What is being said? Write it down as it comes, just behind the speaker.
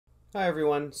Hi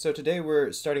everyone. So today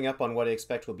we're starting up on what I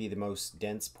expect will be the most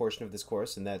dense portion of this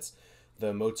course, and that's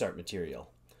the Mozart material.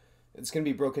 It's going to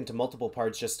be broken into multiple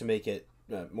parts just to make it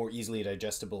more easily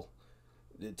digestible.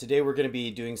 Today we're going to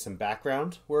be doing some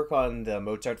background work on the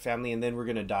Mozart family, and then we're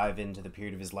going to dive into the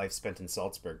period of his life spent in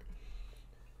Salzburg.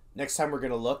 Next time we're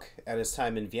going to look at his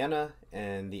time in Vienna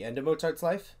and the end of Mozart's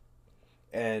life.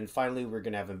 And finally we're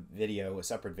going to have a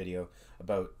separate video,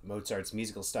 about Mozart's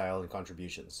musical style and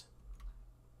contributions.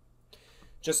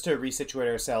 Just to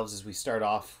resituate ourselves as we start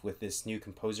off with this new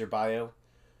composer bio,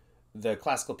 the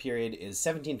classical period is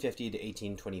 1750 to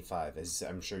 1825, as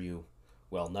I'm sure you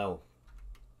well know.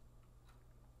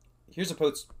 Here's a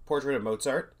portrait of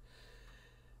Mozart.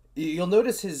 You'll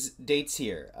notice his dates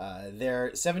here. They're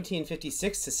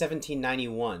 1756 to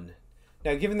 1791.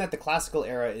 Now, given that the classical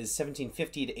era is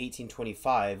 1750 to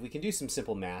 1825, we can do some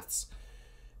simple maths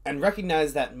and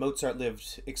recognize that Mozart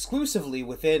lived exclusively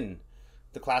within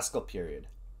the classical period.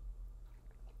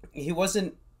 He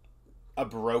wasn't a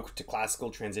Baroque to classical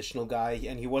transitional guy,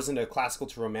 and he wasn't a classical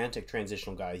to romantic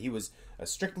transitional guy. He was a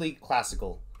strictly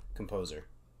classical composer.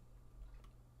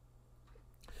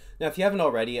 Now, if you haven't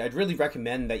already, I'd really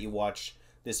recommend that you watch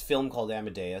this film called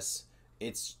Amadeus.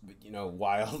 It's,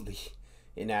 wildly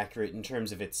inaccurate in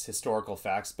terms of its historical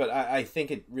facts, but I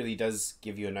think it really does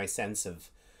give you a nice sense of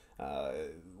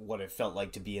what it felt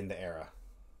like to be in the era.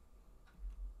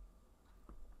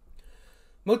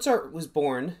 Mozart was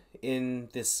born in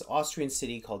this Austrian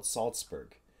city called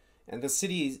Salzburg, and the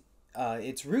city,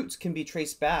 its roots can be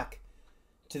traced back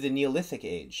to the Neolithic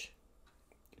age.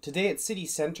 Today, its city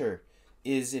center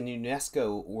is an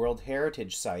UNESCO World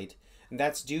Heritage Site, and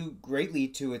that's due greatly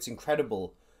to its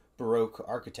incredible Baroque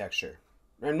architecture.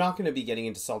 I'm not going to be getting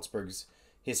into Salzburg's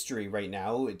history right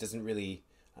now. It doesn't really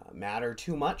matter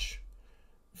too much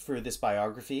for this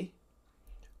biography,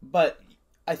 but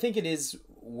I think it is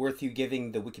worth you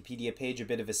giving the Wikipedia page a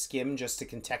bit of a skim just to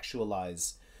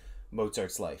contextualize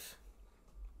Mozart's life.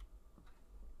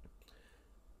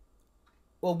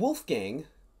 Well, Wolfgang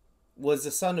was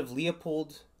the son of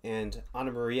Leopold and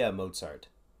Anna Maria Mozart.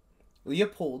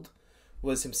 Leopold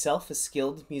was himself a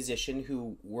skilled musician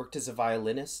who worked as a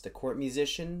violinist, a court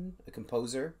musician, a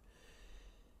composer,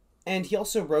 and he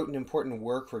also wrote an important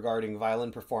work regarding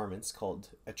violin performance called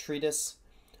A Treatise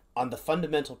on the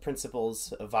Fundamental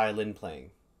Principles of Violin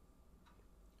Playing.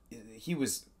 He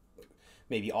was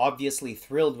maybe obviously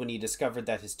thrilled when he discovered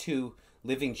that his two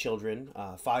living children,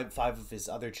 five of his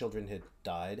other children had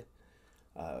died,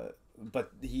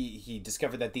 but he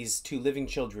discovered that these two living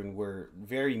children were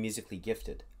very musically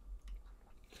gifted.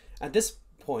 At this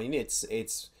point,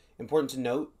 it's important to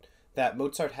note that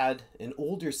Mozart had an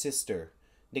older sister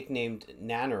nicknamed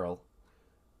Nannerl,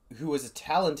 who was a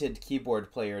talented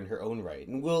keyboard player in her own right,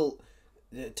 and we'll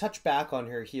touch back on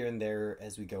her here and there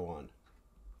as we go on.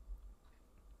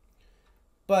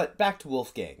 But back to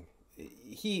Wolfgang.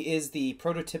 He is the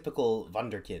prototypical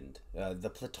Wunderkind, the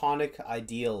platonic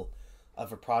ideal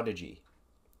of a prodigy.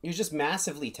 He was just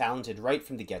massively talented right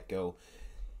from the get-go,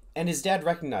 and his dad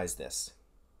recognized this.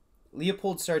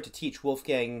 Leopold started to teach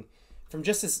Wolfgang from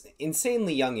just this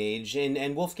insanely young age,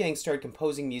 and Wolfgang started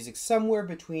composing music somewhere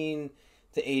between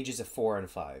the ages of 4 and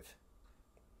 5.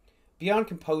 Beyond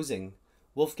composing,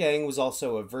 Wolfgang was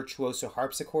also a virtuoso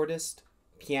harpsichordist,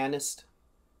 pianist,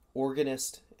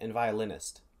 organist, and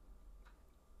violinist.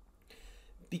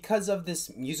 Because of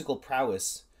this musical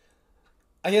prowess,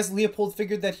 I guess Leopold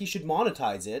figured that he should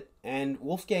monetize it, and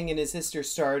Wolfgang and his sister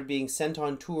started being sent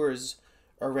on tours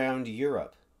around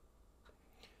Europe.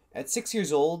 At 6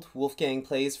 years old, Wolfgang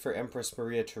plays for Empress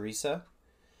Maria Theresa,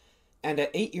 and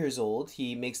at 8 years old,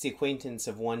 he makes the acquaintance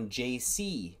of one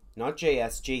J.C., not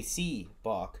J.S., J.C.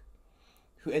 Bach,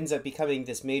 who ends up becoming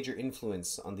this major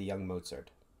influence on the young Mozart.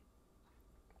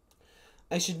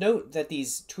 I should note that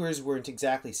these tours weren't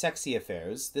exactly sexy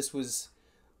affairs. This was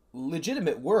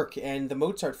legitimate work, and the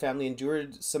Mozart family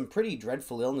endured some pretty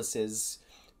dreadful illnesses,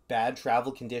 bad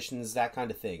travel conditions, that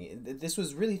kind of thing. This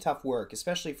was really tough work,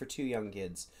 especially for two young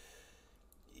kids.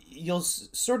 You'll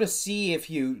sort of see if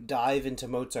you dive into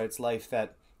Mozart's life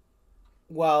that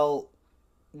while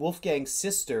Wolfgang's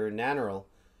sister, Nannerl,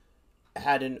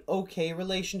 had an okay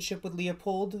relationship with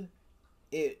Leopold,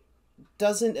 it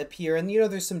doesn't appear, and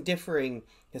there's some differing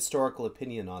historical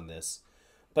opinion on this,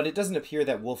 but it doesn't appear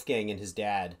that Wolfgang and his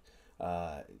dad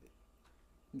got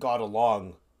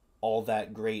along all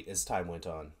that great as time went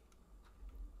on.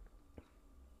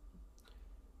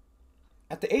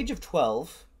 At the age of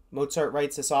 12, Mozart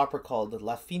writes this opera called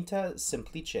La Finta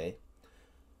Semplice,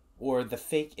 or The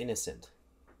Fake Innocent.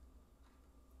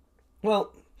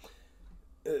 Well,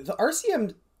 the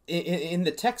RCM in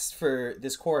the text for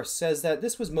this course says that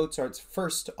this was Mozart's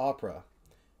first opera,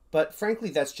 but frankly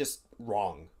that's just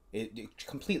wrong.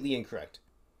 Completely incorrect.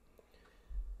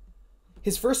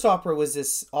 His first opera was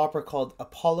this opera called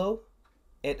Apollo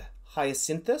et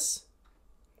Hyacinthus,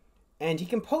 and he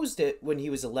composed it when he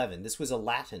was 11. This was a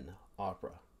Latin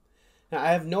opera. Now,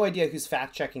 I have no idea who's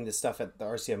fact-checking this stuff at the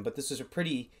RCM, but this was a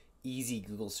pretty easy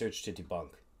Google search to debunk.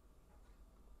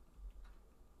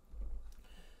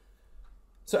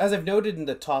 So as I've noted in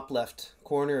the top left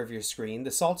corner of your screen,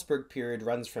 the Salzburg period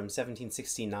runs from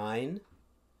 1769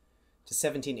 to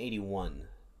 1781.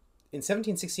 In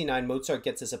 1769, Mozart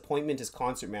gets his appointment as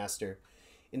concertmaster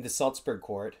in the Salzburg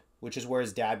court, which is where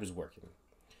his dad was working.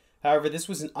 However, this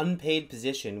was an unpaid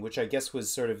position, which I guess was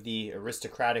sort of the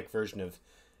aristocratic version of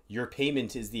your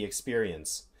payment is the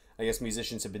experience. I guess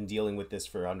musicians have been dealing with this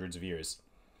for hundreds of years.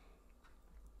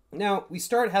 Now, we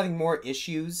start having more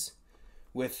issues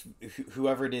with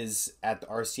whoever it is at the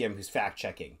RCM who's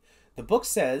fact-checking. The book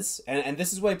says, and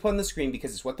this is what I put on the screen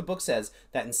because it's what the book says,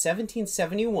 that in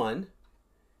 1771,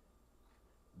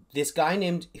 this guy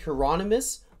named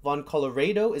Hieronymus von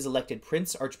Colloredo is elected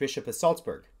Prince Archbishop of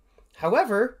Salzburg.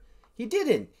 However, he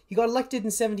didn't. He got elected in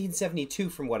 1772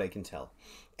 from what I can tell.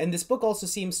 And this book also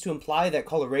seems to imply that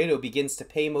Colloredo begins to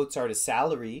pay Mozart a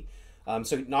salary,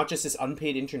 so not just this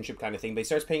unpaid internship kind of thing, but he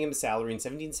starts paying him a salary in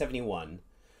 1771.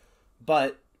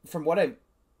 But from what I've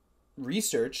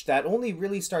researched, that only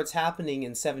really starts happening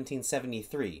in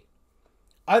 1773.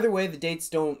 Either way, the dates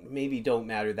don't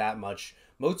matter that much.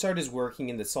 Mozart is working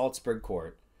in the Salzburg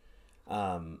court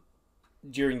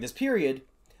during this period,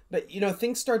 but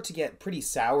things start to get pretty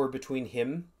sour between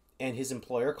him and his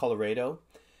employer, Colloredo,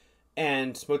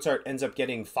 and Mozart ends up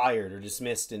getting fired or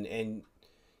dismissed and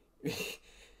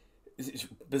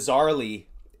bizarrely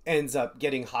ends up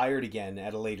getting hired again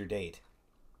at a later date.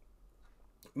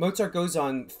 Mozart goes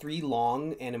on 3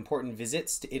 long and important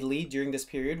visits to Italy during this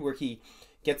period where he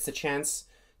gets the chance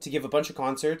to give a bunch of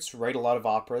concerts, write a lot of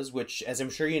operas, which, as I'm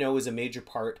sure you know, is a major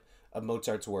part of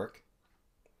Mozart's work.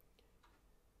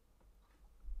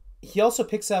 He also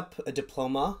picks up a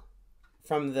diploma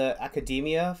from the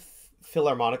Accademia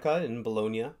Filarmonica in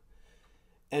Bologna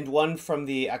and one from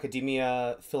the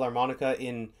Accademia Filarmonica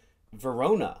in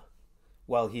Verona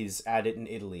while he's at it in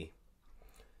Italy.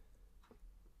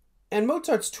 And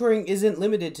Mozart's touring isn't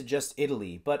limited to just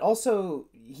Italy, but also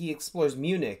he explores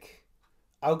Munich,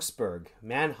 Augsburg,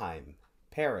 Mannheim,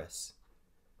 Paris.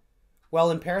 While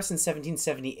in Paris in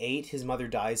 1778, his mother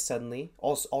dies suddenly,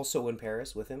 also in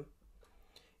Paris with him.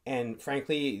 And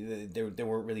frankly, they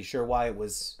weren't really sure why. It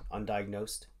was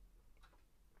undiagnosed.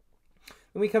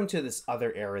 Then we come to this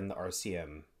other error in the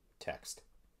RCM text.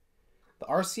 The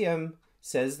RCM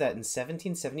says that in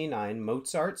 1779,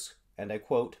 Mozart's, and I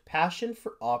quote, passion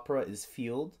for opera is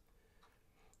fueled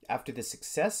after the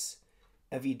success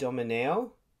of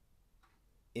Idomeneo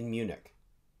in Munich.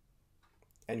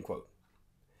 End quote.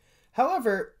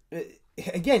 However,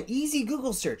 again, easy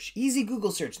Google search.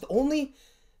 The only,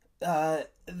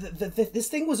 this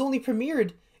thing was only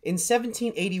premiered in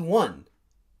 1781.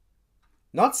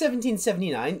 Not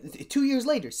 1779, 2 years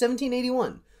later,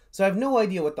 1781. So I have no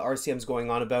idea what the RCM's going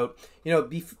on about.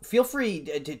 Feel free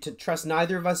to trust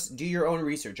neither of us. Do your own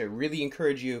research. I really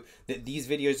encourage you that these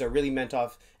videos are really meant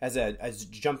off as a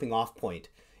jumping off point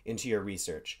into your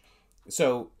research.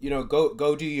 So,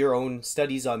 go do your own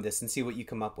studies on this and see what you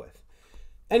come up with.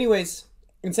 Anyways,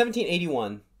 in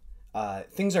 1781,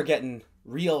 things are getting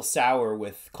real sour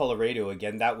with Colloredo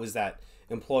again. That was that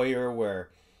employer where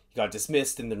he got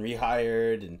dismissed and then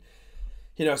rehired, and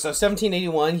so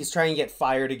 1781, he's trying to get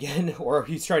fired again, or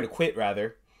he's trying to quit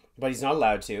rather, but he's not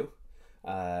allowed to.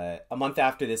 A month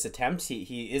after this attempt,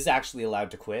 he is actually allowed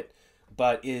to quit,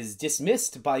 but is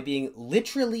dismissed by being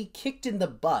literally kicked in the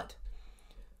butt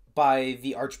by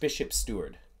the Archbishop's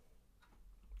steward.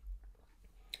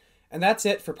 And that's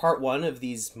it for part 1 of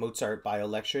these Mozart bio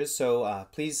lectures. So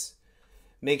please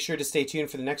make sure to stay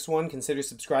tuned for the next one. Consider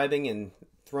subscribing and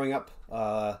throwing up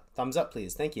thumbs up,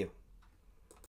 please. Thank you.